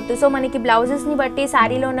చేంజ్ అవుతూ. సో మనకి బ్లౌజెస్ ని బట్టి,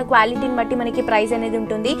 సారీలో ఉన్న క్వాలిటీని బట్టి మనకి ప్రైస్ అనేది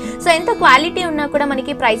ఉంటుంది. సో ఎంత క్వాలిటీ ఉన్నా కూడా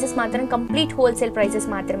మనకి ప్రైసెస్ మాత్రం కంప్లీట్ హోల్సేల్ ప్రైసెస్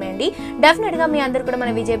మాత్రమే అండి. డెఫినెట్ గా మీ అందరూ కూడా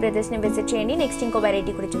మన విజయ్ బ్రదర్స్ ని విజిట్ చేయండి. నెక్స్ట్ ఇంకో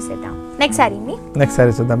వెరైటీ కూడా చూసేద్దాం. నెక్స్ట్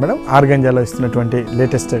సారీ చూద్దాం మేడం. ఆర్గంజాలో ఇస్తున్నటువంటి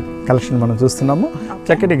లేటెస్ట్ కలెక్షన్ మనం చూస్తున్నాము.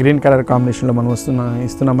 చక్కటి గ్రీన్ కలర్ కాంబినేషన్ లో మనం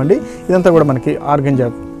ఇస్తున్నామండి. ఇదంతా కూడా మనకి ఆర్గంజా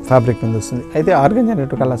ఫ్యాబ్రిక్ మీద వస్తుంది. అయితే ఆర్గంజా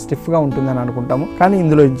అనేటువంటి అలా స్టిఫ్ గా ఉంటుందని అనుకుంటాము, కానీ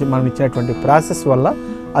ఇందులో మనం ఇచ్చినటువంటి ప్రాసెస్ వల్ల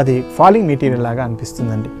అది ఫాలింగ్ మెటీరియల్ లాగా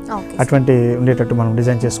అనిపిస్తుందండి. అటువంటి ఉండేటట్టు మనం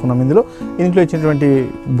డిజైన్ చేసుకున్నాం. ఇందులో ఇచ్చినటువంటి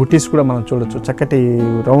బుటీస్ కూడా మనం చూడొచ్చు. చక్కటి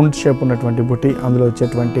రౌండ్ షేప్ ఉన్నటువంటి బుటీ, అందులో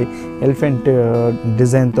వచ్చేటువంటి ఎలిఫెంట్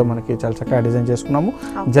డిజైన్తో మనకి చాలా చక్కగా డిజైన్ చేసుకున్నాము.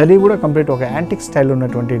 జరీ కూడా కంప్లీట్ ఒక యాంటిక్ స్టైల్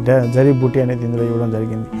ఉన్నటువంటి జరీ బుటీ అనేది ఇందులో ఇవ్వడం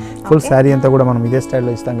జరిగింది. ఫుల్ శారీ అంతా కూడా మనం ఇదే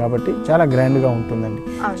స్టైల్లో ఇస్తాం కాబట్టి చాలా గ్రాండ్గా ఉంటుందండి.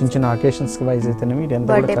 చిన్న చిన్న అకేషన్స్ వైజ్ అయితేనేమి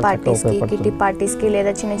కిట్టి పార్టీస్కి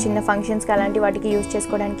లేదా చిన్న చిన్న ఫంక్షన్స్కి అలాంటి వాటికి యూజ్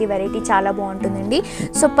చేసుకోవడానికి వెరైటీ చాలా బాగుంటుందండి.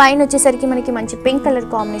 సో పైన వచ్చేసరికి మనకి మంచి పింక్ కలర్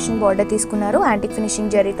కాంబినేషన్ బార్డర్ తీసుకున్నారు. యాంటిక్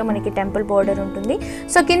ఫినిషింగ్ జరీతో మనకి టెంపుల్ బార్డర్ ఉంటుంది.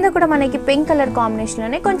 సో కింద కూడా మనకి పింక్ కలర్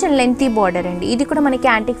కాంబినేషన్లోనే కొంచెం లెంతీ బార్డర్ అండి. ఇది కూడా మనకి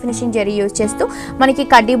యాంటిక్ ఫినిషింగ్ జరీ యూజ్ చేస్తూ మనకి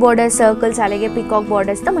కడ్డీ బార్డర్, సర్కిల్స్, అలాగే పికాక్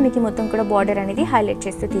బార్డర్స్తో మనకి మొత్తం కూడా బార్డర్ అనేది హైలైట్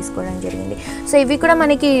చేస్తూ తీసుకోవడం జరిగింది. సో ఇవి కూడా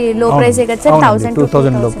మనకి లో ప్రైస్ కదా సార్,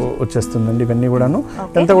 1000 లోపు వచ్చేస్తుందండి. ఇవన్నీ కూడాను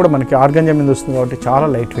అంతా కూడా మనకి ఆర్గంజా మీద వస్తుంది కాబట్టి చాలా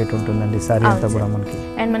లైట్ వెయిట్ ఉంటుందండి సారీ అంతా కూడా మనకి.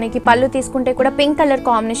 అండ్ మనకి పళ్ళు తీసుకుంటే కూడా పింక్ కలర్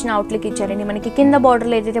కాంబినేషన్ అవుట్లుక్ ఇచ్చారండి. మనకి కింద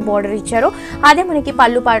బార్డర్లో ఏదైతే బార్డర్ ఇచ్చారో అదే మనకి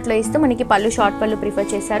పళ్ళు పార్ట్లో ఇస్తూ మనకి పళ్ళు షార్ట్ పళ్ళు ప్రిఫర్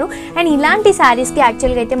చేశారు. అండ్ ఇలాంటి శారీస్కి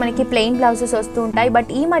యాక్చువల్గా అయితే మనకి ప్లెయిన్ బ్లౌజెస్ వస్తూ ఉంటాయి. బట్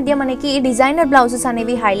ఈ మధ్య మనకి డిజైనర్ బ్లౌజెస్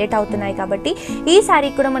అనేవి హైలైట్ అవుతున్నాయి కాబట్టి ఈ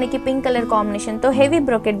శారీ కూడా మనకి పింక్ కలర్ కాంబినేషన్తో హెవీ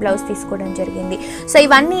బ్రోకెట్ బ్లౌజ్ తీసుకోవడం జరిగింది. సో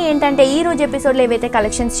ఇవన్నీ ఏంటంటే ఈ రోజు ఎపిసోడ్లో ఏవైతే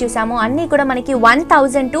కలెక్షన్స్ చూసామో అన్నీ కూడా మనకి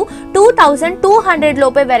 1000 to 2200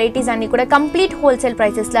 లోపే వెరైటీస్ అన్ని కూడా కంప్లీట్ హోల్సేల్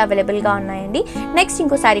ప్రైసెస్లో అవైలబుల్గా ఉన్నాయండి. నెక్స్ట్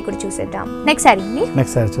ఇంకో శారీ కూడా చూసేద్దాం. నెక్స్ట్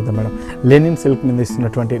శారీ చూద్దాం మేడం. లెనిన్ సిల్క్ మీద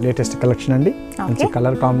ఇస్తున్నటువంటి లేటెస్ట్ కలెక్షన్ అండి. మంచి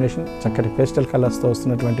కలర్ కాంబినేషన్, చక్కటి పేస్టల్ కలర్స్తో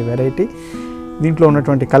వస్తున్నటువంటి వెరైటీ. దీంట్లో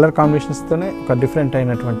ఉన్నటువంటి కలర్ కాంబినేషన్స్తోనే ఒక డిఫరెంట్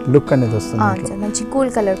అయినటువంటి లుక్ అనేది వస్తుంది. మంచి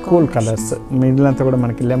కూల్ కలర్స్ మిడిలంతా కూడా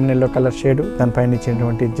మనకి లెమన్ ఎల్లో కలర్ షేడ్, దానిపైన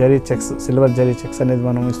ఇచ్చినటువంటి zari checks, silver zari checks అనేది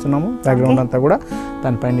మనం ఇస్తున్నాము. బ్యాక్గ్రౌండ్ అంతా కూడా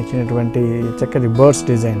దానిపైన ఇచ్చినటువంటి చక్కటి బర్డ్స్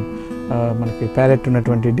డిజైన్, మనకి ప్యారెట్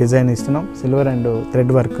ఉన్నటువంటి డిజైన్ ఇస్తున్నాం. సిల్వర్ అండ్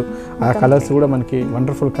థ్రెడ్ వర్క్, ఆ కలర్స్ కూడా మనకి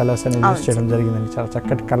వండర్ఫుల్ కలర్స్ అనేది యూజ్ చేయడం జరిగిందండి. చాలా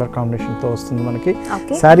చక్కటి కలర్ కాంబినేషన్తో వస్తుంది మనకి.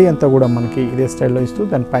 శారీ అంతా కూడా మనకి ఇదే స్టైల్లో ఇస్తూ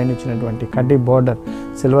దానిపైన ఇచ్చినటువంటి కడ్డీ బార్డర్,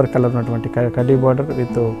 సిల్వర్ కలర్ ఉన్నటువంటి కడ్డీ బార్డర్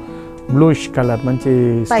విత్ బ్లూష్ కలర్, మంచి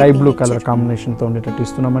స్కై బ్లూ కలర్ కాంబినేషన్తో ఉండేటట్టు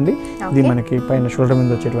ఇస్తున్నామండి. ఇది మనకి పైన షోల్డర్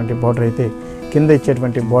మీద వచ్చేటువంటి బార్డర్ అయితే కింద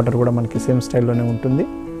ఇచ్చేటువంటి బార్డర్ కూడా మనకి సేమ్ స్టైల్లోనే ఉంటుంది.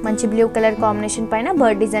 మంచి బ్లూ కలర్ కాంబినేషన్ పైన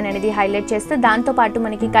బర్డ్ డిజైన్ అనేది హైలైట్ చేస్తూ దాంతో పాటు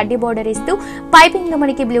మనకి కడ్డీ బార్డర్ ఇస్తూ పైపింగ్లో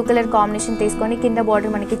మనకి బ్లూ కలర్ కాంబినేషన్ తీసుకొని కింద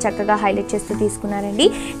బార్డర్ మనకి చక్కగా హైలైట్ చేస్తూ తీసుకున్నారండి.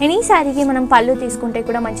 అండ్ ఈ శారీకి మనం పళ్ళు తీసుకుంటే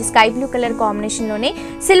కూడా మంచి sky blue colour కాంబినేషన్లోనే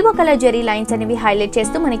silver colour zari lines అనేవి హైలైట్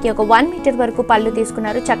చేస్తూ మనకి ఒక 1 మీటర్ వరకు పళ్ళు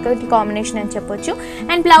తీసుకున్నారు. చక్కటి కాంబినేషన్ అని చెప్పొచ్చు.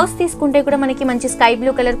 అండ్ బ్లౌజ్ తీసుకుంటే కూడా మనకి మంచి స్కై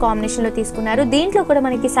బ్లూ కలర్ కాంబినేషన్లో తీసుకున్నారు. దీంట్లో కూడా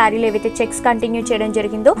మనకి శారీలో ఏవైతే చెక్స్ కంటిన్యూ చేయడం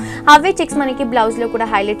జరిగిందో అవే చెక్స్ మనకి బ్లౌజ్లో కూడా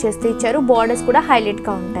హైలైట్ చేస్తూ ఇచ్చారు. బార్డర్స్ కూడా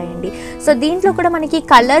హైలైట్గా ఉంటాయండి. సో దీంట్లో కూడా మనకి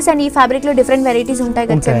కలర్స్ అండ్ ఈ ఫ్యాబ్రిక్ లో డిఫరెంట్ వెరైటీస్ ఉంటాయి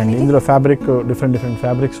కదా. ఇందులో ఫ్యాబ్రిక్ డిఫరెంట్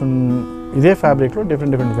ఫ్యాబ్రిక్స్, ఇదే ఫ్యాబ్రిక్ లో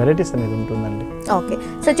డిఫరెంట్ ఫ్యాబ్రిక్స్ అనేది ఉంటుందండి. ఓకే,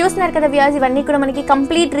 సో చూస్తున్నారు కదా వ్యూయర్స్, ఇవన్నీ కూడా మనకి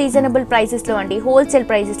కంప్లీట్ రీజనబుల్ ప్రైసెస్ లో అండి, హోల్సేల్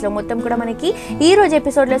ప్రైసెస్ లో. మొత్తం కూడా మనకి ఈ రోజు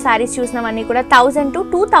ఎపిసోడ్ లో సారీస్ చూసినవన్నీ కూడా 1000 to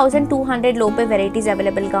 2200 లోపే వెరైటీస్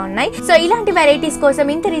అవైలబుల్ గా ఉన్నాయి. సో ఇలాంటి వెరైటీస్ కోసం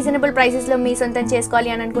ఇంత రీజనబుల్ ప్రైసెస్ లో మీ సొంతం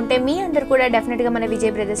చేసుకోవాలి అని అనుకుంటే మీ అందరూ కూడా డెఫినెట్ గా మన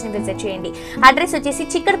విజయ్ బ్రదర్స్ ని విజిట్ చేయండి. అడ్రస్ వచ్చేసి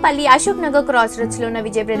చిక్కడపల్లి అశోక్ నగర్ క్రాస్ రోడ్స్ లో ఉన్న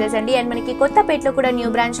విజయ్ బ్రదర్స్ అండి. అండ్ మనకి కొత్తపేటలో కూడా న్యూ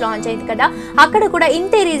బ్రాంచ్ లాంచ్ అయింది కదా, అక్కడ కూడా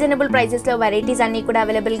ఇంతే రీజనబుల్ ప్రైసెస్ లో వెరైటీస్ అన్ని కూడా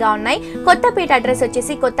అవైలబుల్ గా ఉన్నాయి. కొత్తపేట అడ్రస్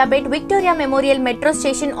వచ్చేసి Kothapeta Victoria memorial metro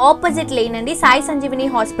station opposite lane అండి. సాయి సంజీవిని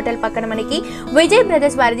హాస్పిటల్ పక్కన మనకి విజయ్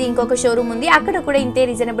బ్రదర్స్ వారిది ఇంకొక షోరూమ్ ఉంది. అక్కడ కూడా ఇంతే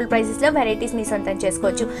రీజనబుల్ ప్రైసెస్ లో వెరైటీస్ మీ సొంతం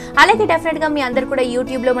చేసుకోవచ్చు. అలాగే డెఫినెట్ గా మీ అందరూ కూడా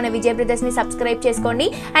యూట్యూబ్ లో మన విజయ్ బ్రదర్స్ ని సబ్స్క్రైబ్ చేసుకోండి.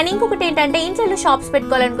 అండ్ ఇంకొకటి ఏంటంటే ఇంట్లో షాప్స్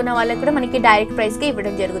పెట్టుకోవాలనుకున్న వాళ్ళకి కూడా మనకి డైరెక్ట్ ప్రైస్ కి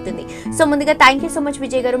ఇవ్వడం జరుగుతుంది. సో ముందుగా thank you so much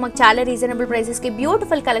Vijay గారు, మాకు చాలా రీజనబుల్ ప్రైసెస్ కి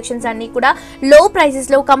బ్యూటిఫుల్ కలెక్షన్స్ అన్ని కూడా లో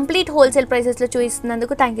ప్రైసెస్ లో కంప్లీట్ హోల్సేల్ ప్రైసెస్ లో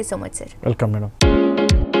చూపిస్తున్నందుకు thank you so much sir. Welcome madam.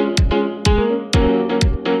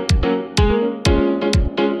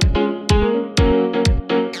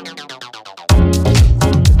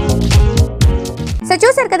 So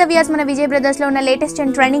చూసారు కదా వ్యూయర్స్, మన విజయ్ బ్రదర్స్ లో ఉన్న లేటెస్ట్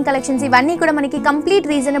అండ్ ట్రెండింగ్ కలెక్షన్స్ ఇవన్నీ కూడా మనకి complete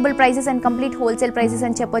reasonable prices and complete wholesale prices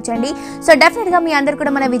అని చెప్పొచ్చండి. సో డెఫినెట్ గా మీ అందరూ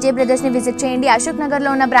కూడా మన విజయ్ బ్రదర్స్ ని విజిట్ చేయండి. అశోక్ నగర్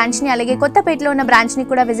లో ఉన్న బ్రాంచ్ ని అలాగే కొత్తపేటలో ఉన్న బ్రాంచ్ ని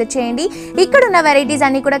కూడా విజిట్ చేయండి. ఇక్కడ ఉన్న వెరైటీస్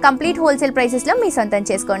అన్ని కూడా కంప్లీట్ హోల్సేల్ ప్రైసెస్ లో మీ సొంతం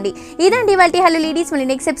చేసుకోండి. ఇదండి ఇవాల్టి హలో లేడీస్, మళ్ళీ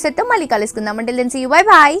నెక్స్ట్ ఎపిసోడ్ తో మళ్ళీ కలుసుకుందాం. Until then see you, by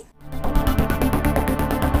by.